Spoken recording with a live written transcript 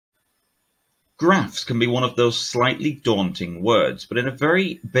Graphs can be one of those slightly daunting words, but in a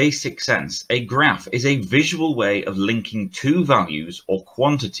very basic sense, a graph is a visual way of linking two values or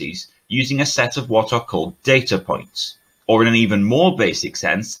quantities using a set of what are called data points. Or in an even more basic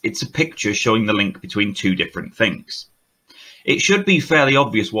sense, it's a picture showing the link between two different things. It should be fairly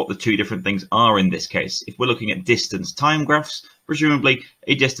obvious what the two different things are in this case. If we're looking at distance-time graphs, presumably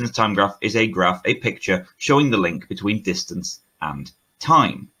a distance-time graph is a graph, a picture showing the link between distance and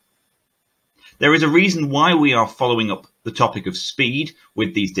time. There is a reason why we are following up the topic of speed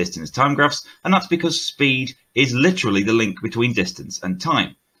with these distance-time graphs, and that's because speed is literally the link between distance and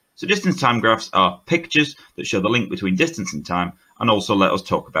time. So distance-time graphs are pictures that show the link between distance and time, and also let us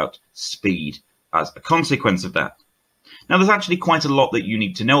talk about speed as a consequence of that. Now, there's actually quite a lot that you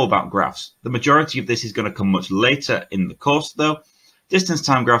need to know about graphs. The majority of this is going to come much later in the course, though.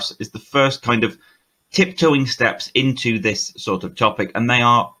 Distance-time graphs is the first kind of tiptoeing steps into this sort of topic, and they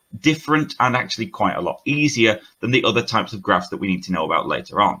are different and actually quite a lot easier than the other types of graphs that we need to know about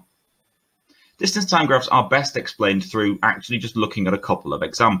later on. Distance-time graphs are best explained through actually just looking at a couple of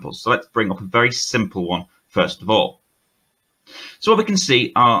examples. So let's bring up a very simple one first of all. So what we can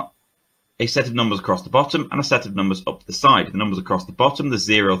see are a set of numbers across the bottom and a set of numbers up the side. The numbers across the bottom, the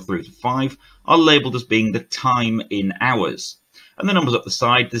 0 through to 5, are labelled as being the time in hours. And the numbers up the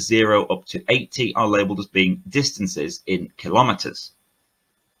side, the 0 up to 80, are labelled as being distances in kilometres.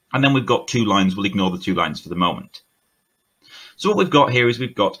 And then we've got two lines. We'll ignore the two lines for the moment. So what we've got here is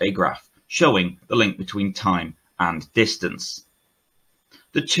we've got a graph showing the link between time and distance.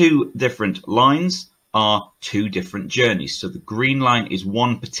 The two different lines are two different journeys. So the green line is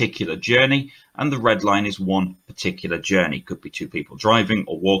one particular journey and the red line is one particular journey. Could be two people driving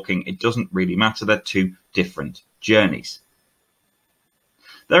or walking. It doesn't really matter. They're two different journeys.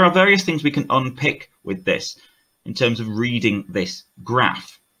 There are various things we can unpick with this in terms of reading this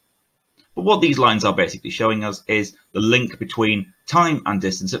graph. But what these lines are basically showing us is the link between time and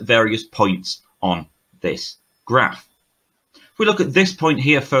distance at various points on this graph. If we look at this point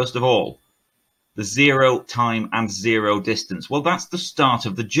here, first of all, the 0 time and 0 distance, well, that's the start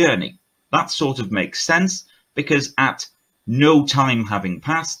of the journey. That sort of makes sense because at no time having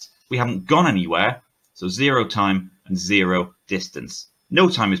passed, we haven't gone anywhere. So 0 time and 0 distance. No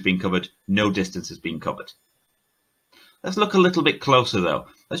time has been covered, no distance has been covered. Let's look a little bit closer though.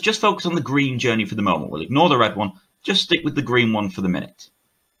 Let's just focus on the green journey for the moment. We'll ignore the red one, just stick with the green one for the minute.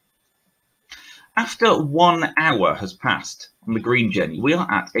 After 1 hour has passed on the green journey, we are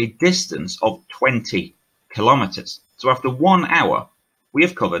at a distance of 20 kilometres. So after 1 hour, we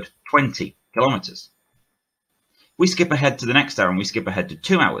have covered 20 kilometres. We skip ahead to the next hour and we skip ahead to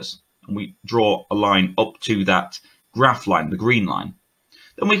 2 hours and we draw a line up to that graph line, the green line.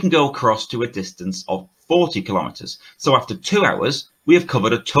 Then we can go across to a distance of 40 kilometres. So after 2 hours, we have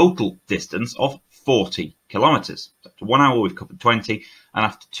covered a total distance of 40 kilometres. So after 1 hour, we've covered 20, and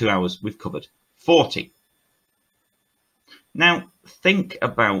after 2 hours, we've covered 40. Now, think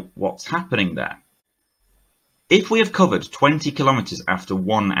about what's happening there. If we have covered 20 kilometres after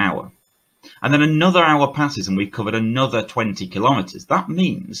 1 hour, and then another hour passes and we've covered another 20 kilometres, that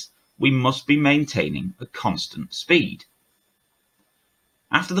means we must be maintaining a constant speed.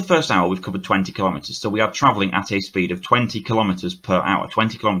 After the first hour, we've covered 20 kilometres, so we are travelling at a speed of 20 kilometres per hour,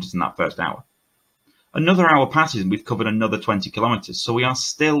 20 kilometres in that first hour. Another hour passes and we've covered another 20 kilometres, so we are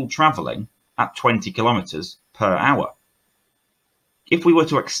still travelling at 20 kilometres per hour. If we were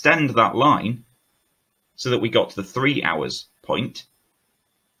to extend that line so that we got to the 3 hours point,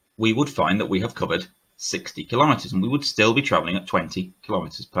 we would find that we have covered 60 kilometres and we would still be travelling at 20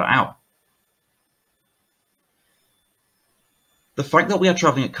 kilometres per hour. The fact that we are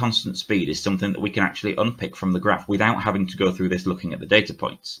travelling at constant speed is something that we can actually unpick from the graph without having to go through this looking at the data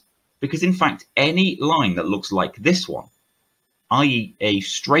points. Because in fact, any line that looks like this one, i.e. a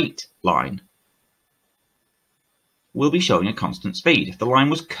straight line, will be showing a constant speed. If the line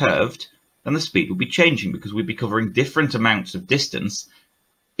was curved, then the speed would be changing because we'd be covering different amounts of distance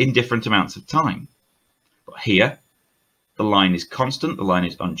in different amounts of time. But here, the line is constant, the line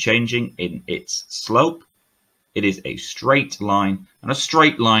is unchanging in its slope. It is a straight line, and a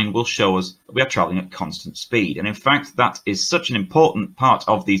straight line will show us that we are travelling at constant speed. And in fact, that is such an important part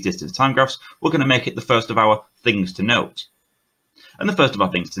of these distance time graphs, we're going to make it the first of our things to note. And the first of our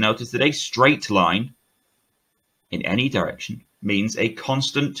things to note is that a straight line in any direction means a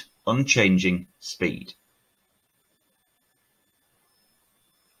constant, unchanging speed.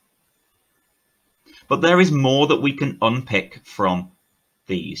 But there is more that we can unpick from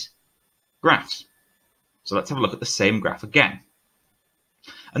these graphs. So let's have a look at the same graph again.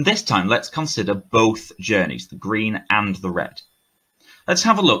 And this time, let's consider both journeys, the green and the red. Let's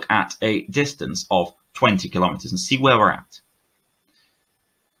have a look at a distance of 20 kilometers and see where we're at.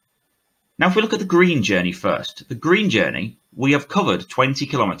 Now, if we look at the green journey first, the green journey, we have covered 20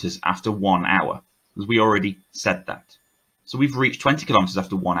 kilometers after 1 hour, as we already said that. So we've reached 20 kilometers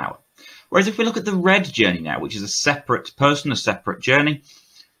after 1 hour. Whereas if we look at the red journey now, which is a separate person, a separate journey,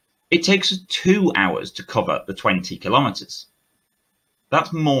 it takes us 2 hours to cover the 20 kilometers.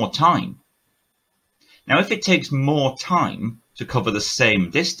 That's more time. Now, if it takes more time to cover the same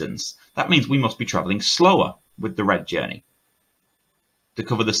distance, that means we must be traveling slower with the red journey. To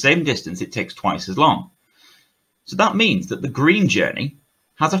cover the same distance, it takes twice as long. So that means that the green journey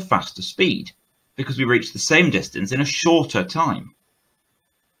has a faster speed because we reach the same distance in a shorter time.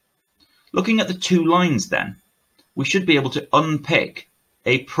 Looking at the two lines then, we should be able to unpick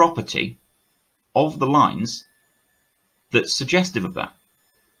a property of the lines that's suggestive of that.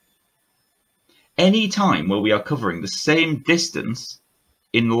 Any time where we are covering the same distance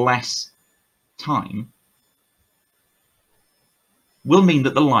in less time will mean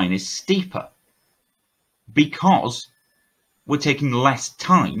that the line is steeper because we're taking less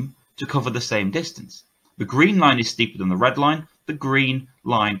time to cover the same distance. The green line is steeper than the red line. The green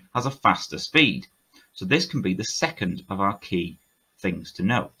line has a faster speed. So this can be the second of our key things to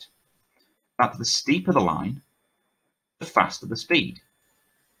note. That the steeper the line, the faster the speed.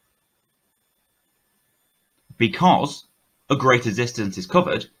 Because a greater distance is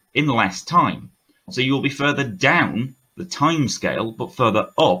covered in less time. So you will be further down the time scale, but further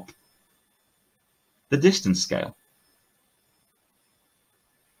up the distance scale.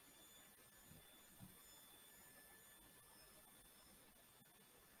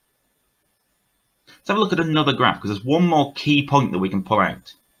 Let's have a look at another graph, because there's one more key point that we can pull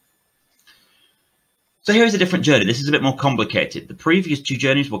out. So here's a different journey. This is a bit more complicated. The previous two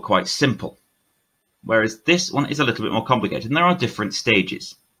journeys were quite simple, whereas this one is a little bit more complicated, and there are different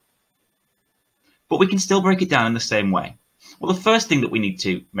stages. But we can still break it down in the same way. Well, the first thing that we need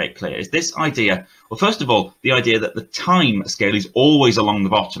to make clear is this idea. Well, first of all, the idea that the time scale is always along the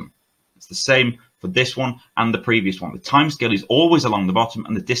bottom. It's the same for this one and the previous one. The time scale is always along the bottom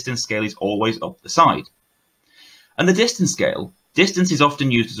and the distance scale is always up the side. And the distance scale, distance is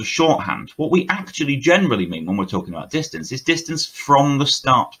often used as a shorthand. What we actually generally mean when we're talking about distance is distance from the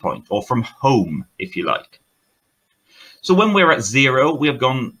start point, or from home, if you like. So when we're at 0, we have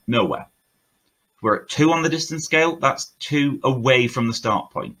gone nowhere. We're at 2 on the distance scale, that's 2 away from the start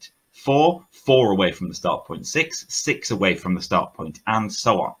point. 4, 4 away from the start point. 6, 6 away from the start point, and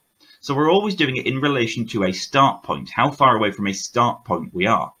so on. So we're always doing it in relation to a start point, how far away from a start point we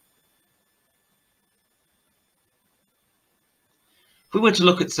are. If we were to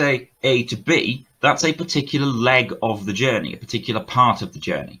look at, say, A to B, that's a particular leg of the journey, a particular part of the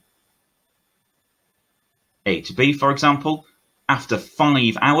journey. A to B, for example, after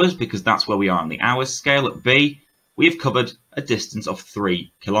 5 hours, because that's where we are on the hours scale at B, we have covered a distance of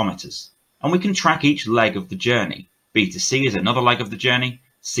 3 kilometers. And we can track each leg of the journey. B to C is another leg of the journey,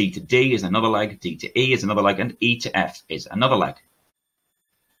 C to D is another leg, D to E is another leg, and E to F is another leg.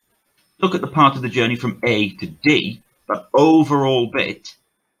 Look at the part of the journey from A to D, that overall bit.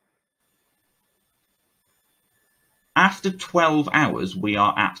 After 12 hours, we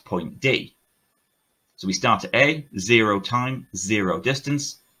are at point D. So we start at A, 0 time, 0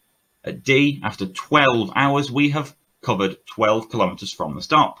 distance. At D, after 12 hours, we have covered 12 kilometers from the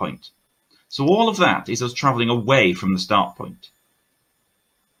start point. So all of that is us traveling away from the start point.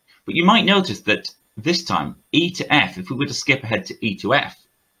 But you might notice that this time, E to F, if we were to skip ahead to E to F,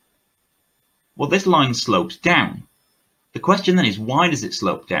 well, this line slopes down. The question then is, why does it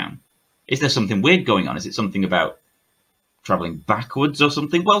slope down? Is there something weird going on? Is it something about traveling backwards or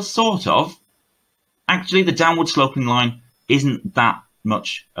something? Well, sort of. Actually, the downward sloping line isn't that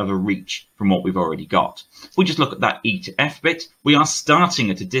much of a reach from what we've already got. If we just look at that E to F bit, we are starting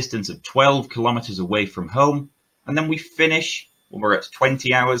at a distance of 12 kilometers away from home, and then we finish when we're at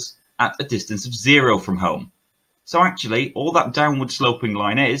 20 hours at a distance of 0 from home. So actually, all that downward sloping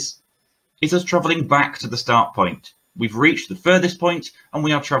line is us traveling back to the start point. We've reached the furthest point, and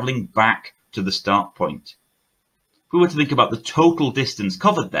we are traveling back to the start point. If we were to think about the total distance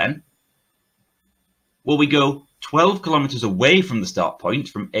covered then, well, we go 12 kilometers away from the start point,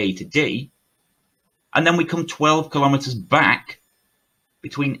 from A to D, and then we come 12 kilometers back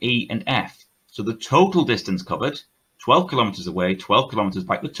between E and F. So the total distance covered, 12 kilometers away, 12 kilometers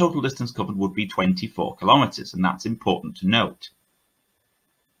back, the total distance covered would be 24 kilometers, and that's important to note.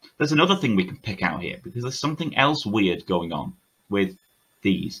 There's another thing we can pick out here, because there's something else weird going on with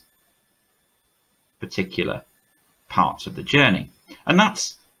these particular parts of the journey, and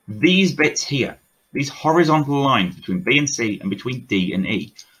that's these bits here. these horizontal lines between B and C and between D and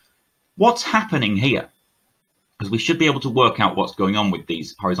E. What's happening here? Because we should be able to work out what's going on with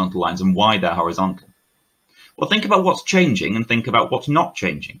these horizontal lines and why they're horizontal. Well, think about what's changing and think about what's not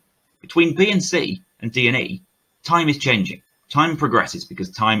changing. Between B and C and D and E, time is changing. Time progresses because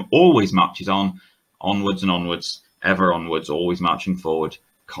time always marches on, onwards and onwards, ever onwards, always marching forward,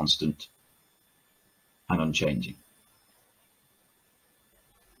 constant and unchanging.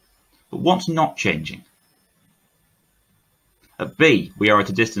 But what's not changing? At B, we are at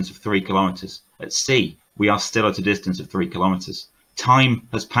a distance of 3 kilometers. At C, we are still at a distance of 3 kilometers. Time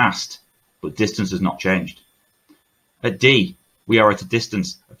has passed, but distance has not changed. At D, we are at a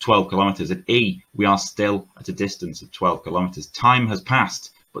distance of 12 kilometers. At E, we are still at a distance of 12 kilometers. Time has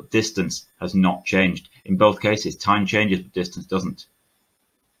passed, but distance has not changed. In both cases, time changes, but distance doesn't.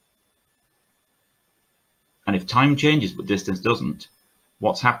 And if time changes, but distance doesn't,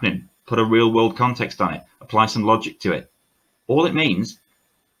 what's happening? Put a real world context on it. Apply some logic to it. All it means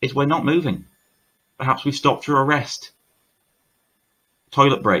is we're not moving. Perhaps we've stopped for a rest,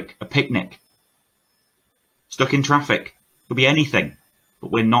 toilet break, a picnic, stuck in traffic. Could be anything,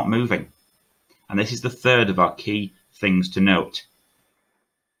 but we're not moving. And this is the third of our key things to note.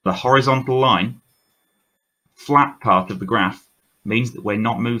 The horizontal line, flat part of the graph, means that we're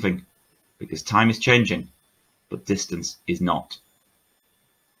not moving because time is changing, but distance is not.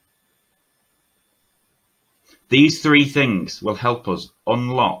 These three things will help us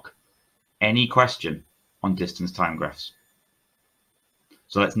unlock any question on distance time graphs.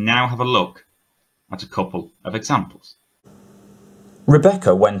 So let's now have a look at a couple of examples.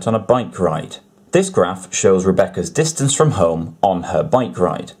 Rebecca went on a bike ride. This graph shows Rebecca's distance from home on her bike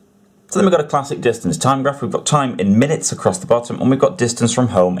ride. So then we've got a classic distance time graph. We've got time in minutes across the bottom and we've got distance from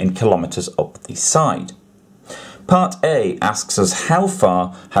home in kilometres up the side. Part A asks us how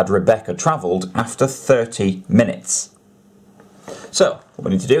far had Rebecca travelled after 30 minutes. So what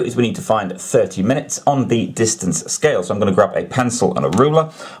we need to do is we need to find 30 minutes on the distance scale. So I'm going to grab a pencil and a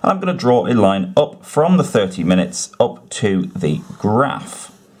ruler and I'm going to draw a line up from the 30 minutes up to the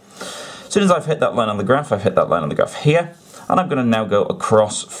graph. As soon as I've hit that line on the graph, I've hit that line on the graph here, and I'm going to now go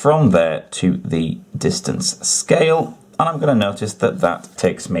across from there to the distance scale, and I'm going to notice that that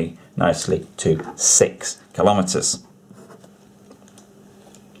takes me nicely to 6 kilometres.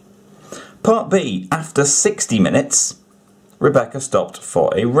 Part B, after 60 minutes, Rebecca stopped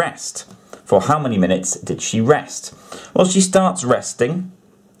for a rest. For how many minutes did she rest? Well, she starts resting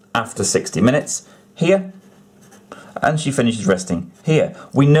after 60 minutes here, and she finishes resting here.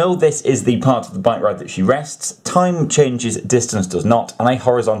 We know this is the part of the bike ride that she rests. Time changes, distance does not, and a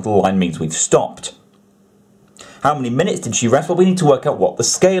horizontal line means we've stopped. How many minutes did she rest? Well, we need to work out what the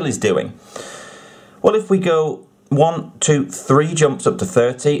scale is doing. Well, if we go 1, 2, 3 jumps up to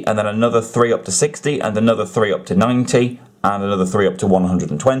 30, and then another 3 up to 60, and another 3 up to 90, and another 3 up to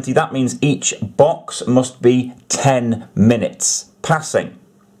 120, that means each box must be 10 minutes passing.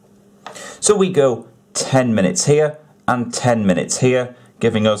 So we go 10 minutes here and 10 minutes here,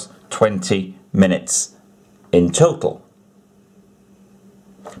 giving us 20 minutes in total.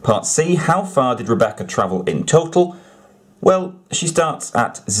 Part C, how far did Rebecca travel in total? Well, she starts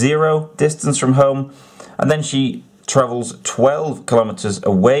at 0 distance from home, and then she travels 12 kilometres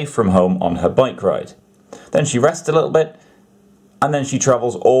away from home on her bike ride. Then she rests a little bit, and then she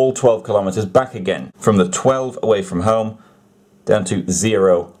travels all 12 kilometres back again, from the 12 away from home down to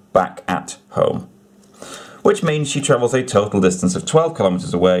 0 back at home. Which means she travels a total distance of 12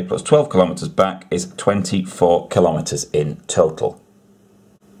 kilometres away plus 12 kilometres back is 24 kilometres in total.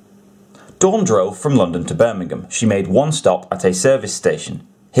 Dawn drove from London to Birmingham. She made one stop at a service station.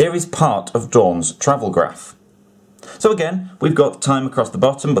 Here is part of Dawn's travel graph. So again, we've got time across the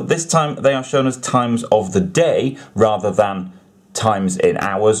bottom, but this time they are shown as times of the day rather than times in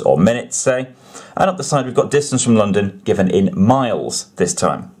hours or minutes, say. And up the side we've got distance from London given in miles this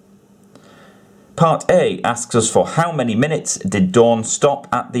time. Part A asks us for how many minutes did Dawn stop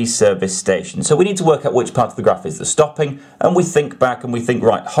at the service station. So we need to work out which part of the graph is the stopping, and we think back and we think,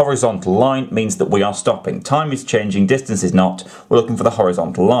 right, horizontal line means that we are stopping. Time is changing, distance is not. We're looking for the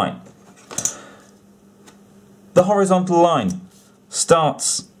horizontal line. The horizontal line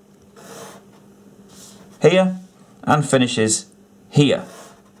starts here and finishes here.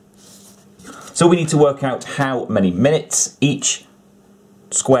 So we need to work out how many minutes each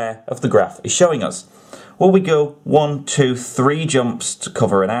square of the graph is showing us. Well, we go 1, 2, 3 jumps to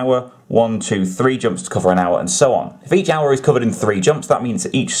cover an hour, 1, 2, 3 jumps to cover an hour, and so on. If each hour is covered in 3 jumps, that means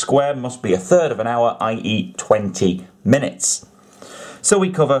that each square must be a third of an hour, i.e. 20 minutes. So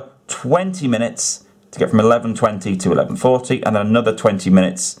we cover 20 minutes to get from 11:20 to 11:40, and then another 20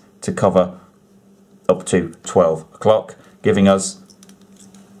 minutes to cover up to 12 o'clock, giving us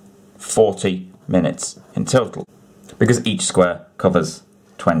 40 minutes in total, because each square covers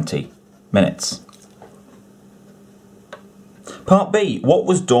 20 minutes. Part B, what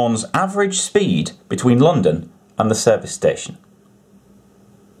was Dawn's average speed between London and the service station?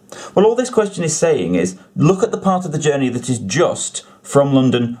 Well, all this question is saying is, look at the part of the journey that is just from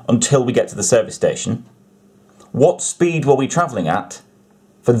London until we get to the service station. What speed were we travelling at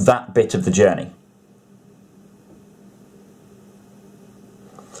for that bit of the journey?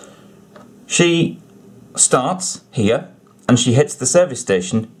 She starts here and she hits the service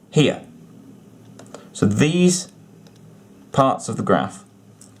station here. So these parts of the graph.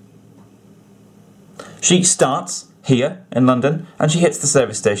 She starts here in London and she hits the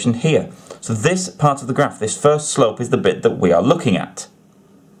service station here. So this part of the graph, this first slope, is the bit that we are looking at.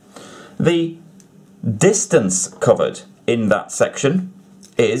 The distance covered in that section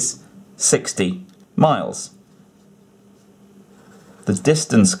is 60 miles. The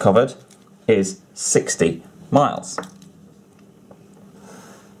distance covered is 60 miles.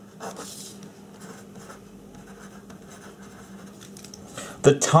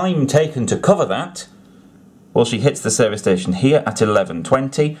 The time taken to cover that, well, she hits the service station here at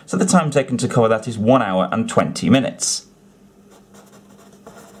 11:20, so the time taken to cover that is 1 hour and 20 minutes.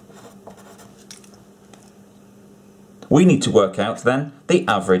 We need to work out then the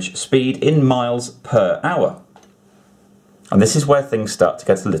average speed in miles per hour. And this is where things start to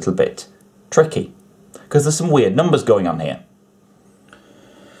get a little bit tricky, because there's some weird numbers going on here.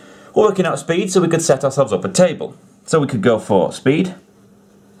 We're working out speed, so we could set ourselves up a table. So we could go for speed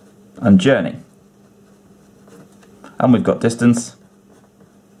and journey. And we've got distance,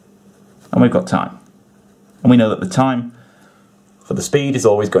 and we've got time. And we know that the time for the speed is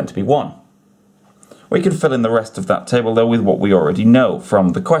always going to be 1. We can fill in the rest of that table though with what we already know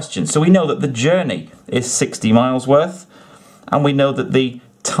from the question. So we know that the journey is 60 miles worth, and we know that the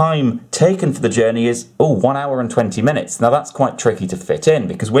time taken for the journey is 1 hour and 20 minutes. Now that's quite tricky to fit in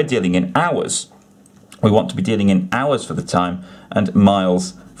because we're dealing in hours. We want to be dealing in hours for the time and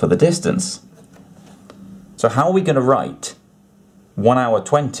miles for the distance. So how are we going to write 1 hour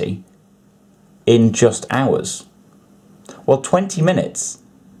 20 in just hours? Well, 20 minutes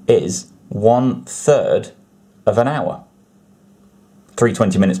is 1/3 of an hour. 3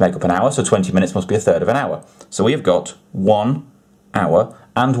 20 minutes make up an hour, so 20 minutes must be 1/3 of an hour. So we have got 1 hour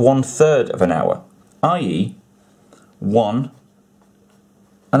and 1/3 of an hour, i.e. 1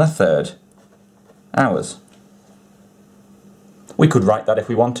 1/3 hours. We could write that if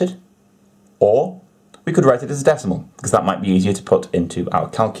we wanted, or we could write it as a decimal, because that might be easier to put into our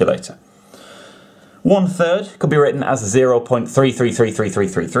calculator. 1/3 could be written as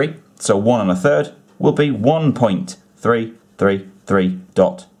 0.333333, so 1 1/3 will be 1.333 ...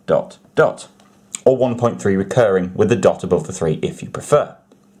 or 1.3 recurring with the dot above the 3 if you prefer.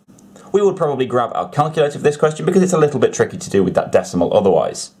 We would probably grab our calculator for this question because it's a little bit tricky to do with that decimal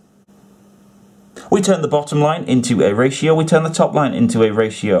otherwise. We turn the bottom line into a ratio, we turn the top line into a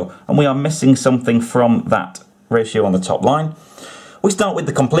ratio, and we are missing something from that ratio on the top line. We start with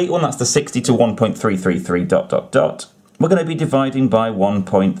the complete one, that's the 60 to 1.333 ... We're going to be dividing by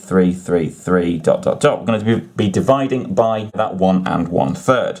 1.333 ... We're going to be dividing by that 1 and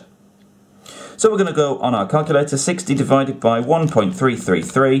 1/3. So we're going to go on our calculator, 60 divided by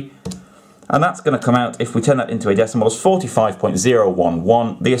 1.333, and that's going to come out, if we turn that into a decimal, as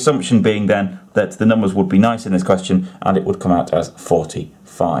 45.011, the assumption being then that the numbers would be nice in this question and it would come out as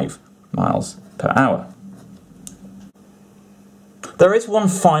 45 miles per hour. There is one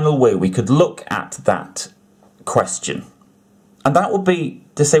final way we could look at that question, and that would be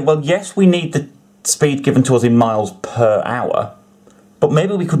to say, well, yes, we need the speed given to us in miles per hour, but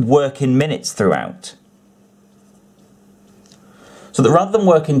maybe we could work in minutes throughout. So that rather than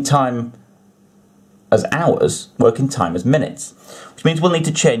work in time as hours, work in time as minutes, which means we'll need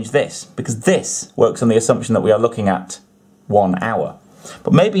to change this, because this works on the assumption that we are looking at 1 hour.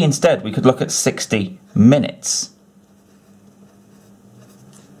 But maybe instead we could look at 60 minutes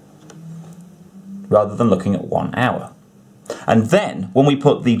rather than looking at 1 hour. And then when we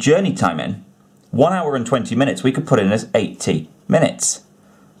put the journey time in, 1 hour and 20 minutes we could put in as 80 minutes.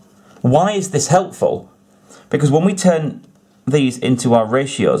 Why is this helpful? Because when we turn these into our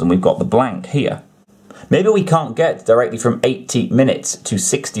ratios and we've got the blank here, maybe we can't get directly from 80 minutes to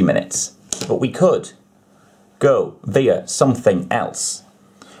 60 minutes, but we could go via something else.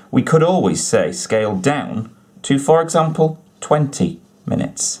 We could always say scale down to, for example, 20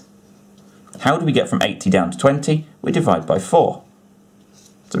 minutes. How do we get from 80 down to 20? We divide by 4.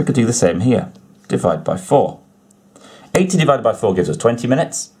 So we could do the same here. Divide by 4. 80 divided by 4 gives us 20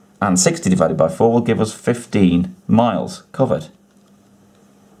 minutes. And 60 divided by 4 will give us 15 miles covered.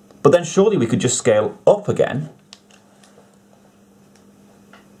 But then surely we could just scale up again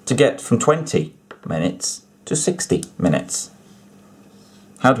to get from 20 minutes to 60 minutes.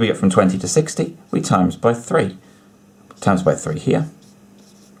 How do we get from 20 to 60? We times by 3. Times by 3 here.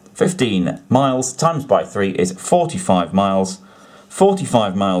 15 miles times by 3 is 45 miles.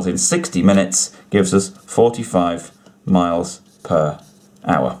 45 miles in 60 minutes gives us 45 miles per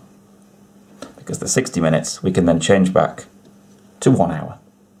hour. Because the 60 minutes we can then change back to 1 hour.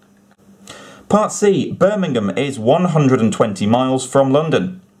 Part C. Birmingham is 120 miles from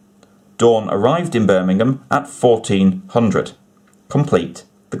London. Dawn arrived in Birmingham at 1400. Complete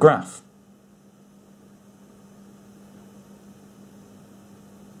the graph.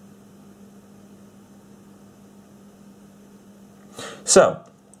 So,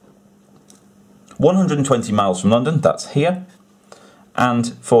 120 miles from London, that's here, and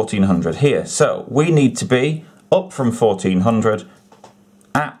 1400 here. So, we need to be up from 1400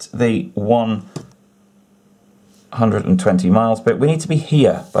 at the 120 miles bit. We need to be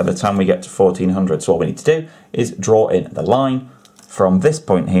here by the time we get to 1400. So all we need to do is draw in the line from this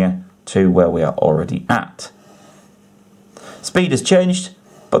point here to where we are already at. Speed has changed,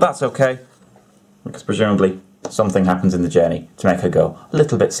 but that's okay, because presumably something happens in the journey to make her go a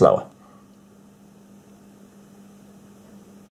little bit slower.